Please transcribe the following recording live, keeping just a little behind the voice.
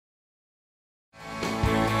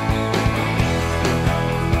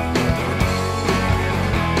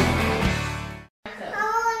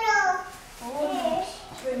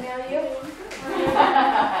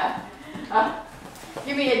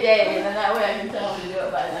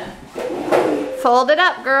it by then. Fold it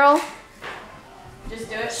up, girl. Just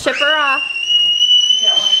do it. Ship her off. You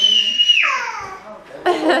don't want to give me. Oh,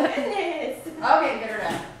 goodness. Okay, get her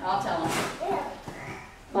done. I'll tell him.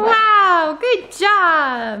 Wow, good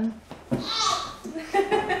job.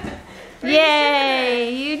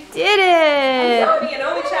 Yay, you did it. I'm being an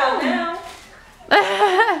only child now.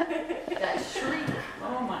 That shriek.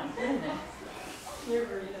 Oh my goodness.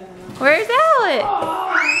 Where's Alex?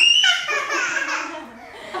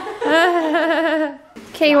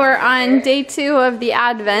 Okay, we're on day 2 of the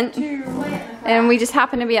Advent. And we just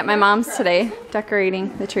happened to be at my mom's today,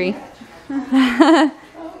 decorating the tree. And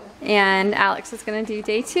Alex is gonna do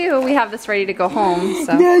day 2. We have this ready to go home,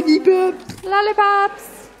 so. Lollipops.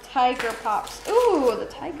 Lollipops. Tiger pops. Ooh, the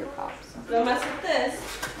tiger pops. Don't mess with this.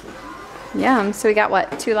 Yum. So we got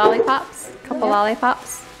what? 2 lollipops? A couple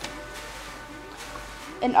lollipops.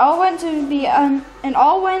 And all went to be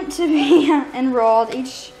enrolled,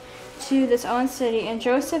 each to this own city. And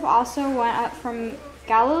Joseph also went up from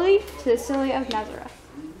Galilee to the city of Nazareth.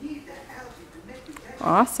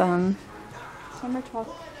 Awesome. December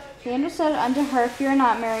 12th. The angel said unto her, Fear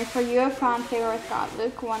not, Mary, for you have found favor with God.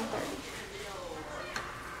 Luke 1:30.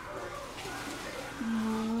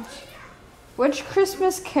 Which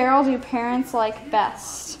Christmas carol do parents like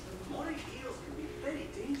best?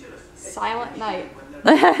 Silent Night.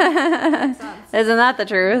 Isn't that the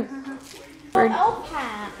truth? We're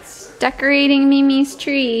ELPH. decorating Mimi's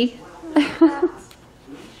tree.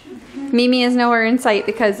 Mimi is nowhere in sight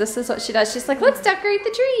because this is what she does. She's like, let's decorate the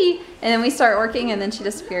tree. And then we start working and then she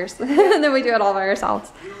disappears. And then we do it all by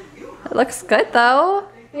ourselves. It looks good though.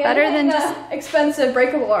 Better than just expensive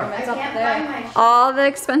breakable ornaments up there. all the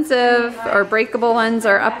expensive or breakable ones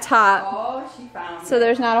are up top. Oh, she found So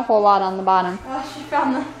there's not a whole lot on the bottom. Oh, she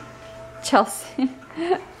found them.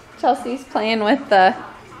 Chelsea's playing with the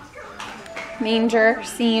manger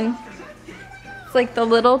scene. It's like the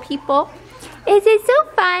little people. Is it so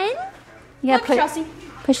fun? You gotta Chelsea.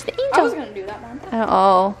 push the I was angel. gonna do that one.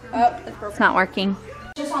 Oh, Oh, it's broken. it's not working.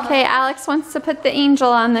 Okay, Alex wants to put the angel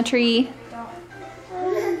on the tree.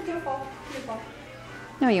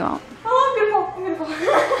 No, you won't. Oh, I'm gonna fall.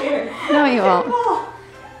 No, you won't.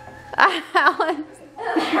 Alex.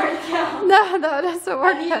 No, that doesn't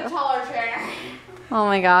work. Taller chair. Oh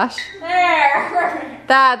my gosh. There.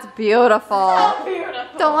 That's beautiful.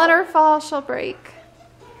 Beautiful. Don't let her fall, she'll break.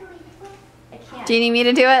 I can't. Do you need me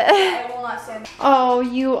to do it? I will not stand. Oh,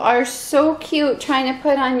 you are so cute trying to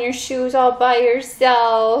put on your shoes all by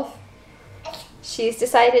yourself. She's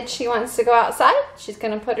decided she wants to go outside. She's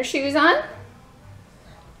gonna put her shoes on.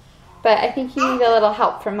 But I think you need a little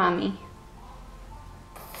help from Mommy.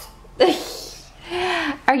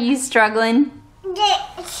 Are you struggling?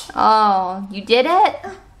 Oh, you did it?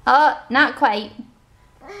 Oh, not quite.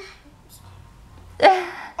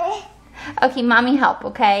 Okay, Mommy help,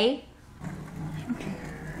 okay?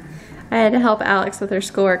 I had to help Alex with her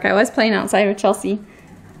schoolwork. I was playing outside with Chelsea.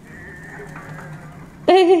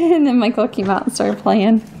 And then Michael came out and started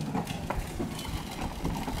playing.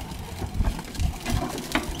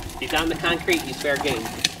 He's on the concrete, he's fair game.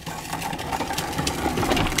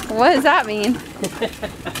 What does that mean?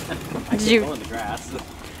 Did you go in the grass?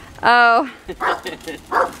 Oh.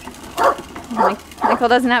 Michael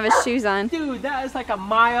doesn't have his shoes on. Dude, that is like a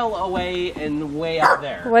mile away and way up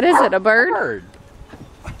there. What is it, a bird? Bird.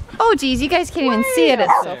 Oh geez, you guys can't even see it,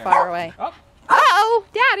 it's so far away. Oh. Uh-oh,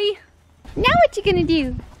 Daddy. Now what you gonna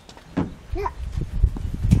do?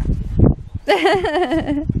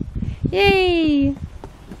 Yay.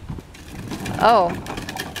 Oh.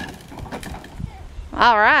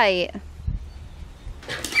 All right.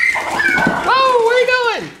 Whoa, where are you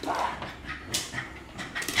going?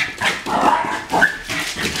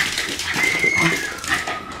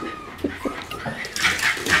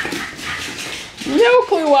 No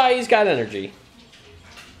clue why he's got energy.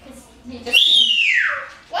 He just came.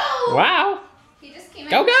 Whoa! Wow. He just came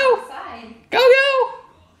Go, go. outside. Go,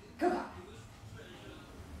 go. Go.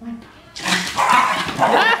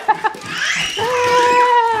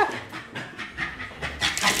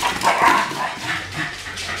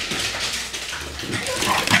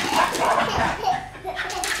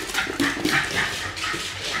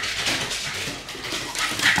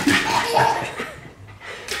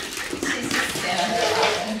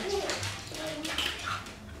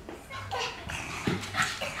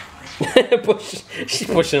 She's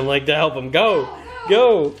pushing him like to help him. Go.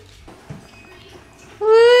 Go. Woo!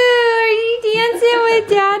 Are you dancing with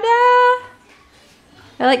Dada?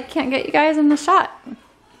 I can't get you guys in the shot.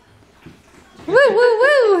 Woo woo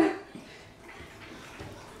woo!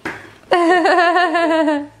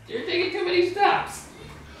 You're taking too many steps.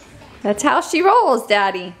 That's how she rolls,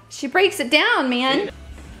 Daddy. She breaks it down, man.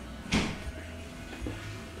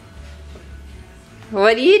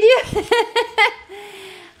 What do you do?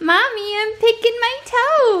 Mommy, I'm picking my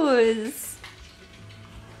toes.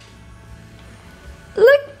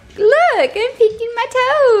 Look, I'm picking my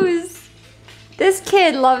toes. This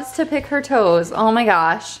kid loves to pick her toes. Oh my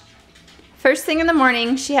gosh. First thing in the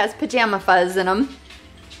morning, she has pajama fuzz in them.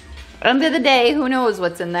 End of the day, who knows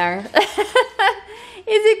what's in there. Is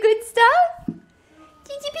it good stuff?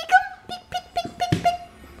 Did you pick them? Pick, pick, pick, pick, pick.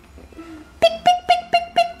 Pick, pick, pick, pick,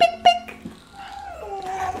 pick, pick, pick.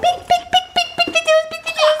 Pick, pick, pick, pick, pick the toes, pick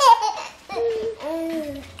the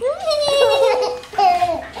toes.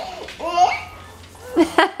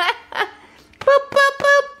 Boop, boop,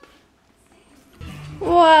 boop.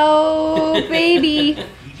 Whoa, baby.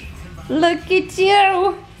 Look at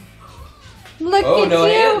you. Look at no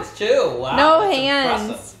you. hands too. Wow. No that's hands.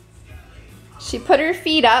 impressive. She put her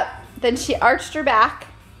feet up, then she arched her back.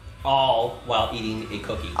 All while eating a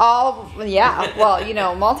cookie. Yeah, well, you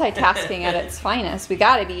know, multitasking at its finest. We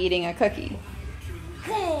gotta be eating a cookie.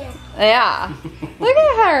 Yeah. Look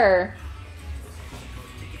at her.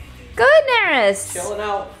 Goodness. Chilling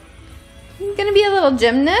out. You're gonna be a little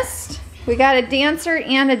gymnast. We got a dancer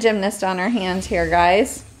and a gymnast on our hands here,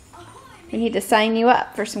 guys. We need to sign you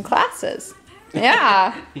up for some classes.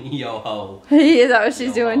 Yeah. Yo ho. Is that what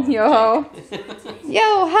she's doing? Yo ho.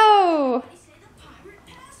 Yo ho.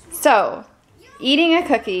 So, eating a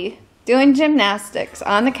cookie, doing gymnastics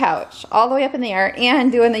on the couch, all the way up in the air,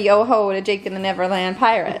 and doing the yo ho to Jake and the Neverland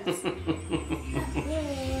Pirates.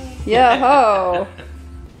 Yo ho.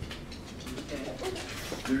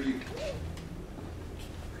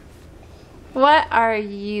 What are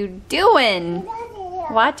you doing?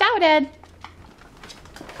 Watch out, Ed.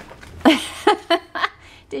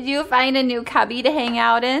 Did you find a new cubby to hang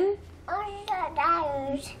out in?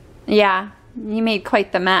 Yeah, you made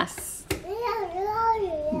quite the mess.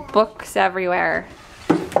 Books everywhere.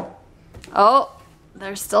 Oh,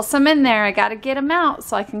 there's still some in there. I gotta get them out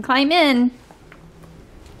so I can climb in.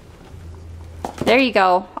 There you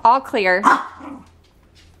go, all clear.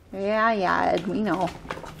 Yeah, Ed, we know.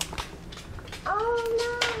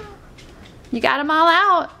 Oh no. You got them all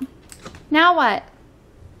out. Now what?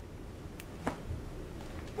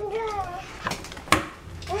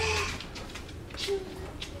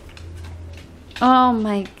 Oh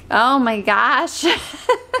my gosh.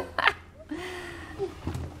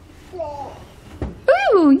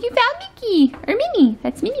 Ooh, you found Mickey, or Minnie.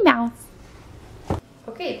 That's Minnie Mouse.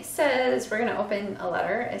 Okay, it says we're gonna open a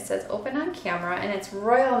letter. It says open on camera, and it's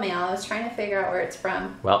Royal Mail. I was trying to figure out where it's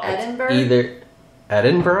from. Well, Edinburgh? it's either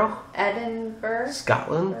Edinburgh, Edinburgh?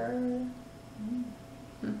 Scotland.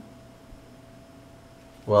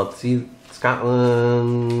 Well, it's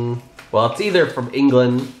Scotland. Well, it's either from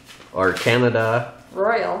England or Canada.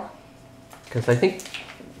 Royal. Because I think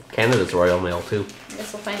Canada's Royal Mail too. I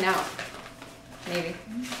guess we'll find out. Maybe.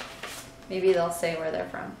 Maybe they'll say where they're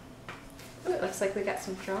from. Ooh, it looks like we got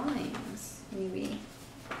some drawings. Maybe.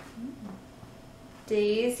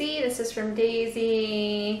 Daisy. This is from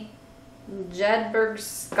Daisy. Jedburgh,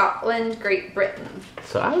 Scotland, Great Britain.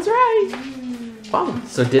 So I was right. Wow.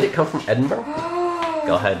 So did it come from Edinburgh?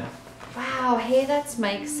 Go ahead. Wow. Hey, that's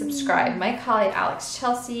Mike. Subscribe. Mike, Holly, Alex,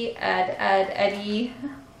 Chelsea, Eddie.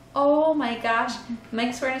 Oh my gosh.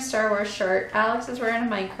 Mike's wearing a Star Wars shirt. Alex is wearing a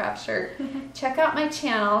Minecraft shirt. Check out my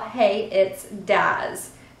channel. Hey, it's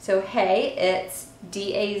Daz. So hey, it's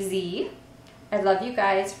D-A-Z. I love you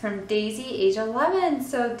guys. From Daisy, age 11.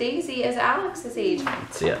 So Daisy is Alex's age.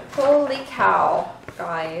 Let's see it. Holy cow,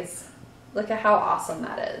 guys. Look at how awesome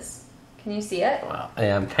that is. Can you see it? Wow.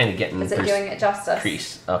 I'm kind of getting Is it doing it justice?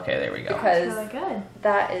 crease. Okay, there we go. Because Really good.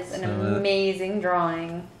 that is an amazing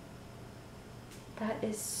drawing. That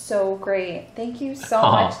is so great. Thank you so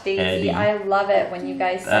much, Daisy. Eddie. I love it when you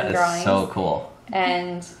guys That send is drawings. so cool.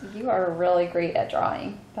 And you are really great at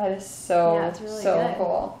drawing. That is so, Yeah, it's really so good.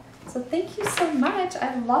 cool. So thank you so much.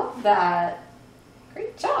 I love that.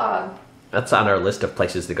 Great job. That's on our list of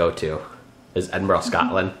places to go to. Is Edinburgh,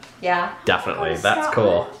 Scotland? Yeah. Definitely. Oh, That's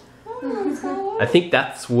cool. Oh, I think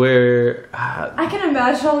that's where I can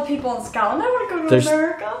imagine all the people in Scotland. I want to go to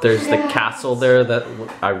America. there's the castle there that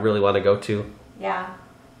I really want to go to. Yeah.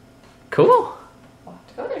 Cool. We'll have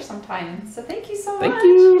to go there sometime. So thank you so Thank much.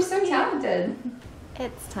 you. You're so talented.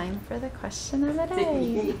 It's time for the question of the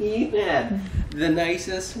day. He had the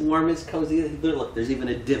nicest, warmest, cozy. Look, there's even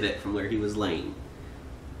a divot from where he was laying,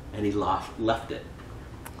 and he left it.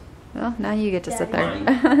 Well, now you get to sit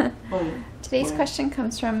there. Today's question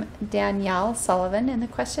comes from Danielle Sullivan, and the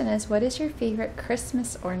question is, what is your favorite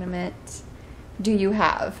Christmas ornament? do you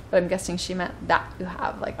have? But I'm guessing she meant that you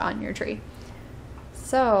have, like, on your tree.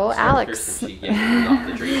 So Alex,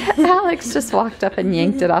 Alex just walked up and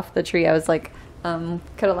yanked it off the tree. I was like, could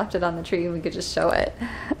have left it on the tree and we could just show it.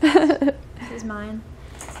 This is mine.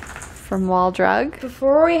 From Wall Drug.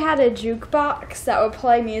 Before we had a jukebox that would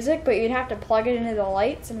play music, but you'd have to plug it into the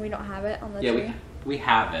lights, and we don't have it on the tree. Yeah, we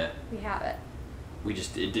have it. We have it.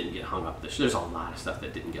 It didn't get hung up this year. There's a lot of stuff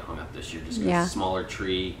that didn't get hung up this year just because smaller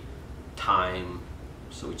tree, time.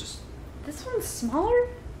 So we just. This one's smaller.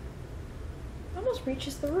 It almost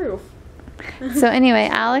reaches the roof. So anyway,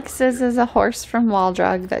 Alex's is a horse from Wall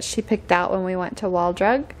Drug that she picked out when we went to Wall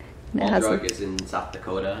Drug. Wall Drug is in South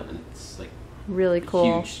Dakota, and it's like really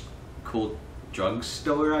cool. Huge, cool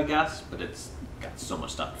drugstore, I guess, but it's got so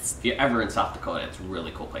much stuff. If you're ever in South Dakota, it's a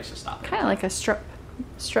really cool place to stop. Kind of like a strip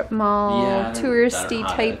mall, touristy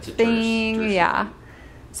type thing. Tourist yeah. thing.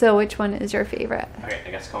 So which one is your favorite? Okay,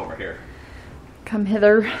 I guess come over here. Come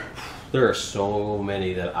hither. There are so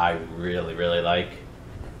many that I really, really like.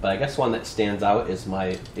 But I guess one that stands out is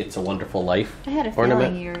my It's a Wonderful Life I had a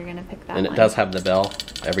ornament. feeling you were going to pick that and one. it does have the bell.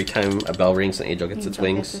 Every time a bell rings, an angel gets its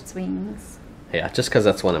wings. Gets its wings. Yeah, just because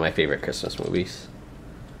that's one of my favorite Christmas movies.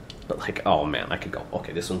 But like, oh man, I could go,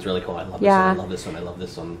 okay, this one's really cool. I love this one, I love this one, I love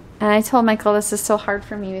this one. And I told Michael this is so hard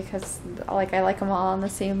for me because like I like them all on the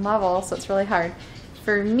same level, so it's really hard.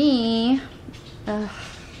 For me,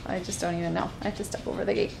 I just don't even know. I have to step over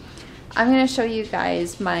the gate. I'm going to show you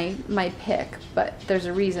guys my pick, but there's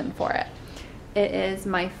a reason for it. It is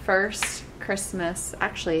my first Christmas.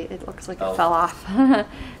 Actually, it looks like it fell off.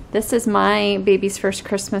 This is my baby's first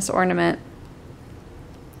Christmas ornament,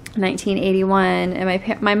 1981,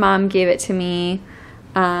 and my mom gave it to me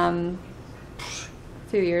a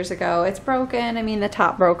few years ago. It's broken. I mean, the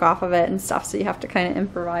top broke off of it and stuff, so you have to kind of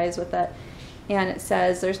improvise with it. And it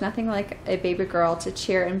says, "There's nothing like a baby girl to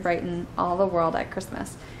cheer and brighten all the world at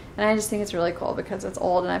Christmas." And I just think it's really cool because it's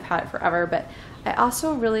old and I've had it forever. But I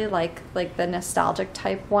also really like the nostalgic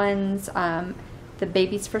type ones, the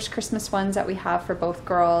baby's first Christmas ones that we have for both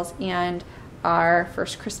girls, and our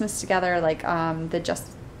first Christmas together, like our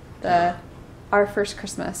first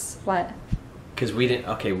Christmas. What? Because we didn't.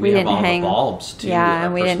 Okay, we have all the bulbs too. Yeah,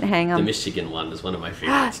 and we didn't hang them. The Michigan one is one of my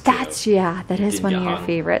favorites. That is one of your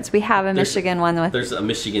favorites. We have a Michigan one with. There's a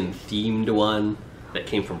Michigan themed one that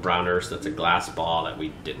came from Brown Earth. That's a glass ball that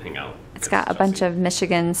we didn't hang out. It's got a bunch of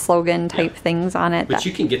Michigan slogan type things on it. But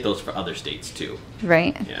you can get those for other states too.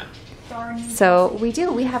 Right. Yeah. So we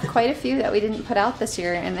do. We have quite a few that we didn't put out this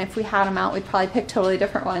year, and if we had them out, we'd probably pick totally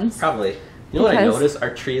different ones. Probably. You know what I noticed?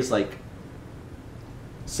 Our tree is like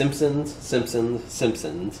Simpsons,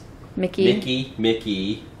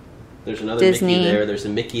 Mickey. There's another Disney. Mickey there. There's a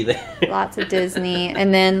Mickey there. Lots of Disney,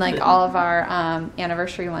 and then like all of our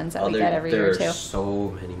anniversary ones that we get every year too. There's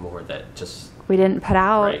so many more that just we didn't put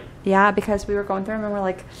out. Right. Yeah, because we were going through them and we're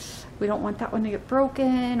like, we don't want that one to get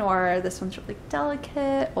broken, or this one's really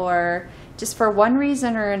delicate, or just for one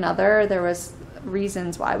reason or another, there was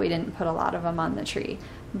reasons why we didn't put a lot of them on the tree.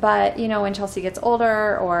 But you know, when Chelsea gets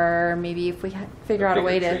older, or maybe if we figure out a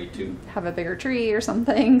way to have a bigger tree or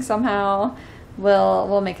something somehow,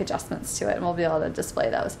 we'll make adjustments to it and we'll be able to display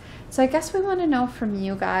those. So I guess we want to know from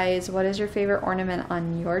you guys, what is your favorite ornament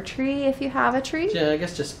on your tree if you have a tree? Yeah, I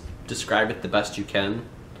guess just describe it the best you can.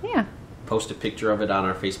 Yeah. Post a picture of it on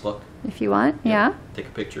our Facebook. If you want, yeah. Take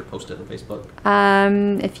a picture, post it on Facebook.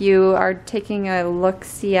 If you are taking a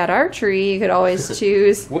look-see at our tree, you could always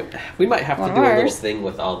choose. We might have to do a little thing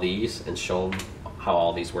with all these and show them how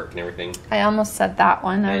all these work and everything. I almost said that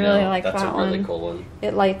one. I really like that one. That's a really cool one.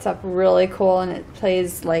 It lights up really cool, and it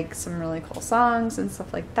plays like some really cool songs and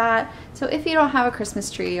stuff like that. So if you don't have a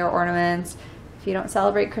Christmas tree or ornaments, if you don't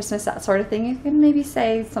celebrate Christmas, that sort of thing, you can maybe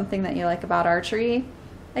say something that you like about our tree,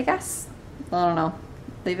 I guess. I don't know.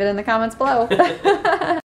 Leave it in the comments below.